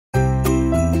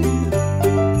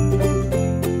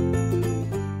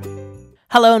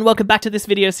Hello and welcome back to this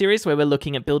video series where we're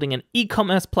looking at building an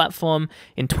e-commerce platform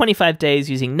in 25 days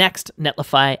using Next,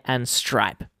 Netlify, and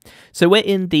Stripe. So we're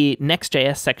in the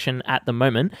Next.js section at the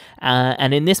moment,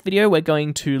 and in this video we're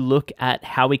going to look at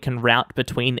how we can route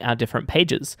between our different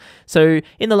pages. So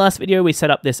in the last video we set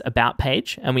up this About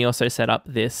page, and we also set up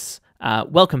this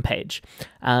welcome page.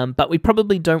 But we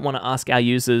probably don't want to ask our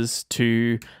users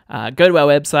to go to our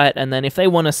website, and then if they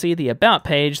want to see the About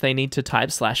page, they need to type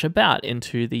 /about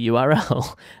into the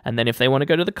URL. And then if they want to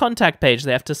go to the contact page,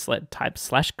 they have to type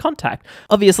 /contact.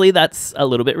 Obviously, that's a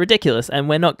little bit ridiculous, and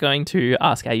we're not going to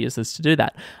ask our users to do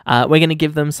that. We're going to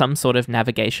give them some sort of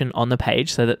navigation on the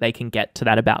page so that they can get to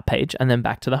that About page and then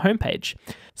back to the home page.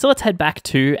 So let's head back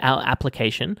to our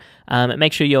application and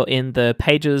make sure you're in the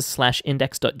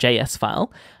pages/index.js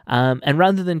file. And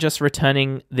rather than just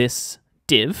returning this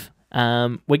div,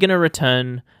 we're going to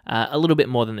return a little bit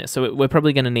more than this. So we're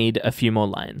probably going to need a few more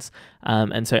lines.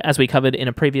 And so as we covered in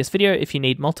a previous video, if you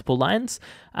need multiple lines,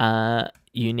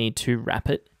 you need to wrap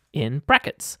it in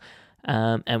brackets.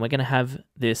 And we're going to have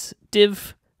this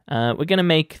div. We're going to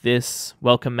make this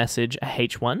welcome message a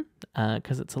H1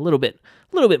 because it's a little bit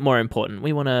more important.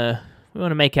 We want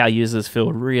to make our users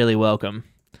feel really welcome.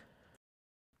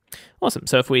 Awesome.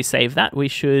 So if we save that, we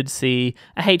should see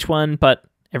a H1, but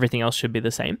everything else should be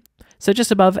the same. So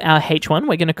just above our H1,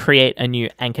 we're going to create a new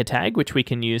anchor tag, which we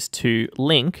can use to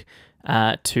link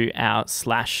to our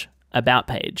 /about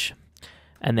page.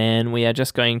 And then we are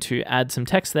just going to add some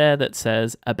text there that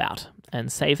says about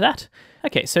and save that.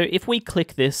 Okay, so if we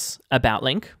click this About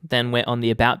link, then we're on the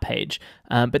About page.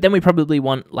 But then we probably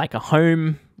want like a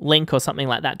home link or something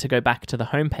like that to go back to the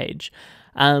home page.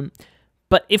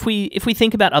 But if we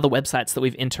think about other websites that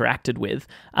we've interacted with,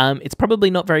 it's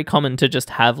probably not very common to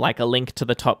just have like a link to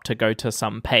the top to go to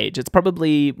some page. It's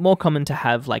probably more common to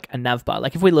have like a navbar.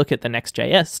 Like if we look at the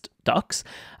Next.js docs,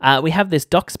 we have this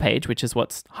docs page, which is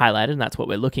what's highlighted, and that's what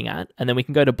we're looking at. And then we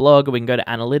can go to blog, or we can go to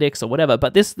analytics or whatever.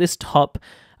 But this top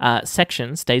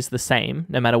section stays the same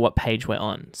no matter what page we're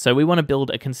on. So we want to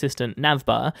build a consistent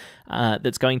navbar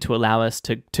that's going to allow us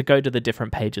to go to the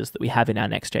different pages that we have in our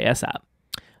Next.js app.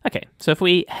 Okay, so if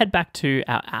we head back to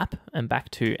our app and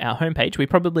back to our homepage, we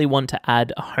probably want to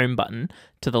add a home button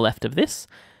to the left of this.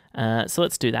 So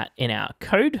let's do that in our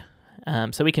code.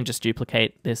 So we can just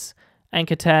duplicate this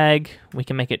anchor tag. We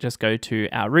can make it just go to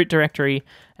our root directory,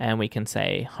 and we can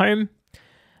say home.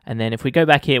 And then if we go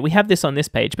back here, we have this on this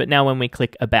page, but now when we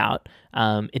click About,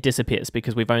 it disappears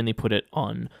because we've only put it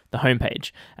on the home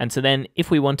page. And so then if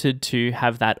we wanted to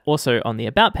have that also on the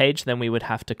About page, then we would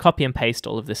have to copy and paste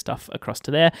all of this stuff across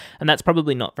to there. And that's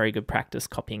probably not very good practice,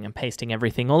 copying and pasting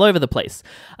everything all over the place.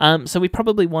 So we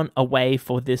probably want a way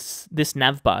for this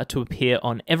navbar to appear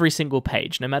on every single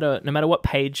page, no matter what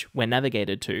page we're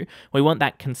navigated to. We want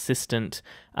that consistent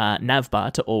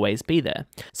navbar to always be there.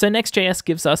 So Next.js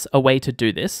gives us a way to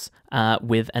do this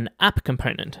with an app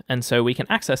component. And so we can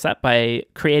access that by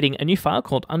creating a new file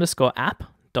called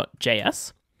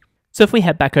 _app.js. So if we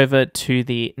head back over to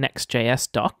the Next.js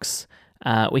docs,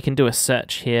 we can do a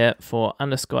search here for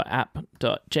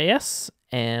 _app.js.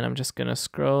 And I'm just going to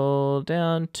scroll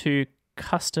down to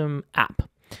custom app.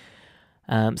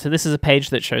 So this is a page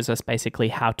that shows us basically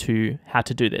how to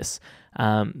do this.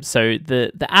 So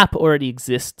the app already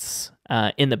exists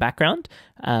in the background,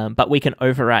 but we can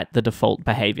overwrite the default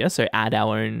behavior, so add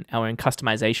our own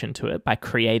customization to it by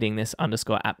creating this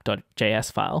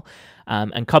 _app.js file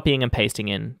and copying and pasting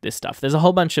in this stuff. There's a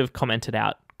whole bunch of commented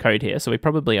out code here, so we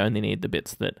probably only need the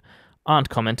bits that aren't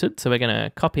commented. So we're going to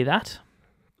copy that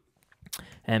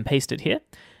and paste it here.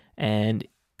 And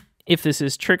if this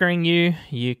is triggering you,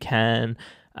 you can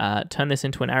turn this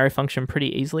into an arrow function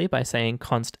pretty easily by saying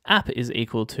const app is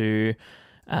equal to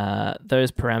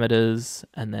those parameters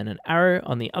and then an arrow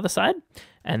on the other side.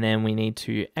 And then we need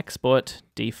to export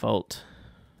default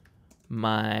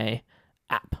my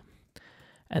app.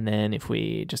 And then if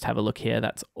we just have a look here,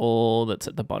 that's all that's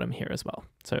at the bottom here as well.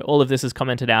 So all of this is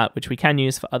commented out, which we can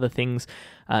use for other things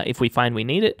if we find we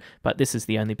need it, but this is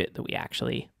the only bit that we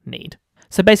actually need.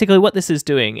 So basically what this is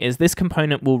doing is this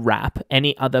component will wrap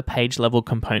any other page level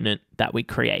component that we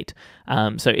create.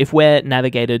 So if we're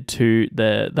navigated to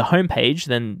the home page,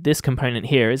 then this component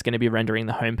here is going to be rendering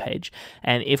the home page.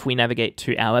 And if we navigate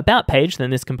to our About page, then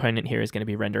this component here is going to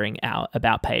be rendering our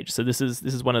About page. So this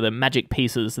is one of the magic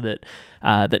pieces that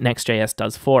that Next.js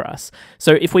does for us.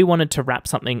 So if we wanted to wrap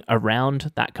something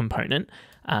around that component,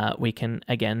 we can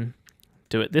again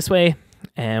do it this way.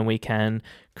 And we can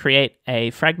create a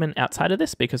fragment outside of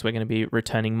this because we're going to be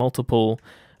returning multiple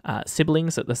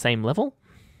siblings at the same level.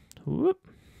 Whoop.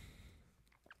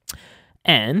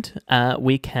 And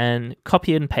we can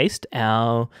copy and paste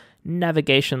our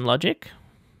navigation logic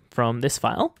from this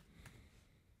file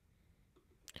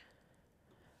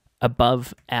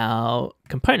above our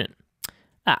component.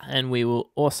 And we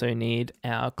will also need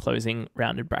our closing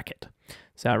rounded bracket.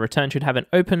 So our return should have an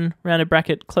open rounded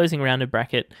bracket, closing rounded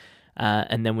bracket,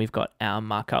 and then we've got our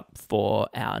markup for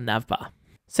our navbar.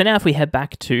 So now if we head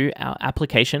back to our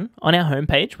application, on our home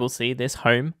page, we'll see this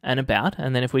home and about.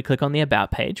 And then if we click on the about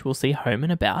page, we'll see home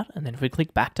and about. And then if we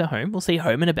click back to home, we'll see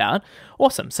home and about.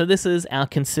 Awesome. So this is our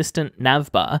consistent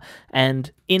navbar.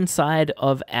 And inside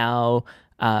of our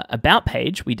about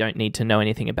page, we don't need to know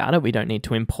anything about it. We don't need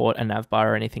to import a navbar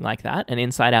or anything like that. And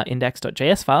inside our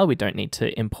index.js file, we don't need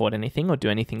to import anything or do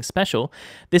anything special.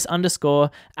 This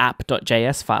underscore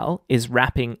app.js file is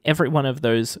wrapping every one of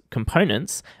those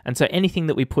components. And so anything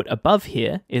that we put above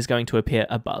here is going to appear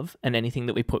above, and anything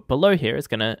that we put below here is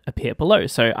going to appear below.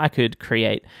 So I could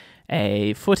create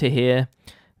a footer here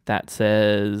that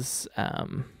says,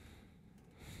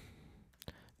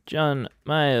 John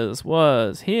Myers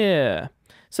was here.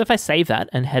 So if I save that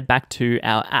and head back to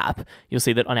our app, you'll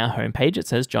see that on our home page, it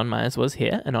says John Myers was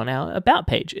here. And on our about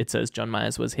page, it says John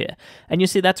Myers was here. And you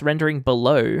see that's rendering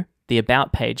below the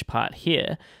about page part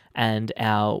here and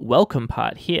our welcome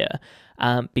part here,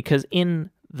 because in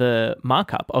the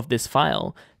markup of this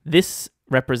file, this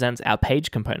represents our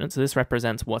page component. So this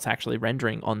represents what's actually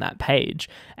rendering on that page.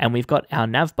 And we've got our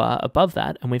navbar above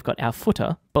that, and we've got our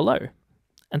footer below.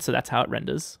 And so that's how it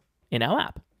renders in our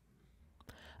app.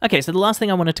 Okay, so the last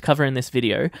thing I wanted to cover in this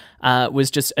video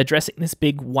was just addressing this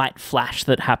big white flash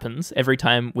that happens every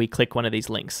time we click one of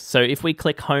these links. So if we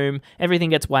click home,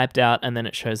 everything gets wiped out and then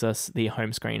it shows us the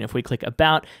home screen. If we click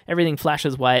about, everything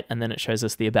flashes white and then it shows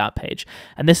us the about page.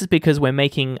 And this is because we're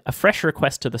making a fresh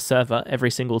request to the server every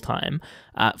single time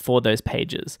for those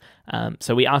pages.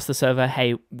 So we ask the server,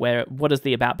 hey, what does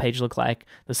the about page look like?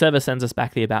 The server sends us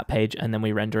back the about page and then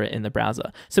we render it in the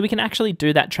browser. So we can actually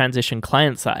do that transition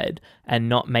client side and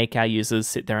not make our users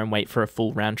sit there and wait for a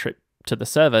full round trip to the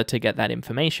server to get that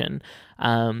information.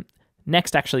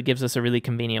 Next actually gives us a really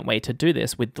convenient way to do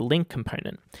this with the link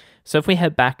component. So if we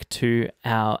head back to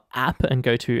our app and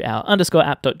go to our underscore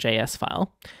app.js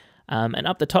file, and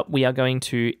up the top, we are going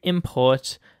to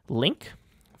import link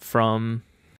from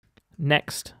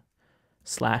next/link.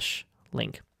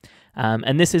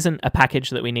 And this isn't a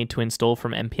package that we need to install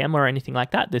from npm or anything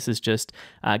like that. This is just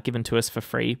given to us for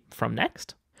free from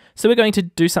Next. So we're going to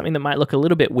do something that might look a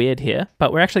little bit weird here,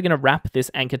 but we're actually going to wrap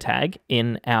this anchor tag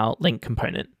in our link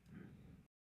component.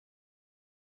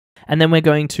 And then we're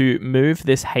going to move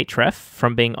this href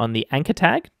from being on the anchor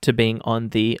tag to being on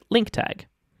the link tag.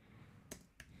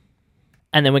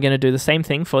 And then we're going to do the same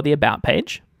thing for the about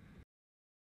page.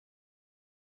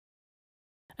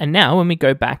 And now when we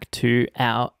go back to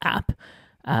our app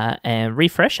and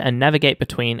refresh and navigate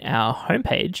between our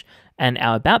homepage and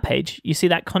our about page, you see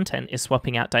that content is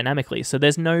swapping out dynamically. So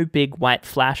there's no big white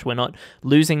flash. We're not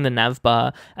losing the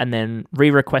navbar and then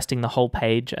re-requesting the whole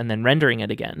page and then rendering it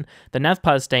again. The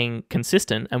navbar is staying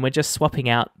consistent and we're just swapping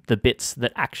out the bits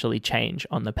that actually change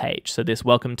on the page. So this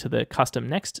welcome to the custom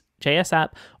Next.js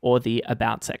app or the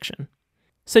about section.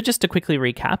 So just to quickly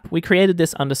recap, we created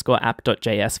this underscore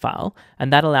app.js file,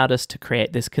 and that allowed us to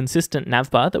create this consistent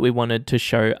navbar that we wanted to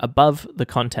show above the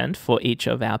content for each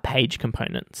of our page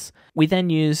components. We then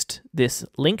used this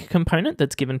link component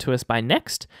that's given to us by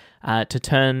Next to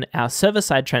turn our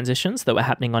server-side transitions that were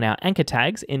happening on our anchor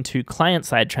tags into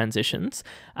client-side transitions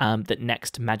that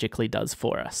Next magically does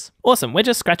for us. Awesome, we're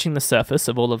just scratching the surface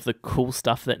of all of the cool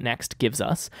stuff that Next gives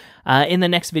us. In the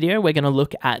next video, we're going to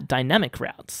look at dynamic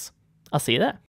routes. I'll see you there.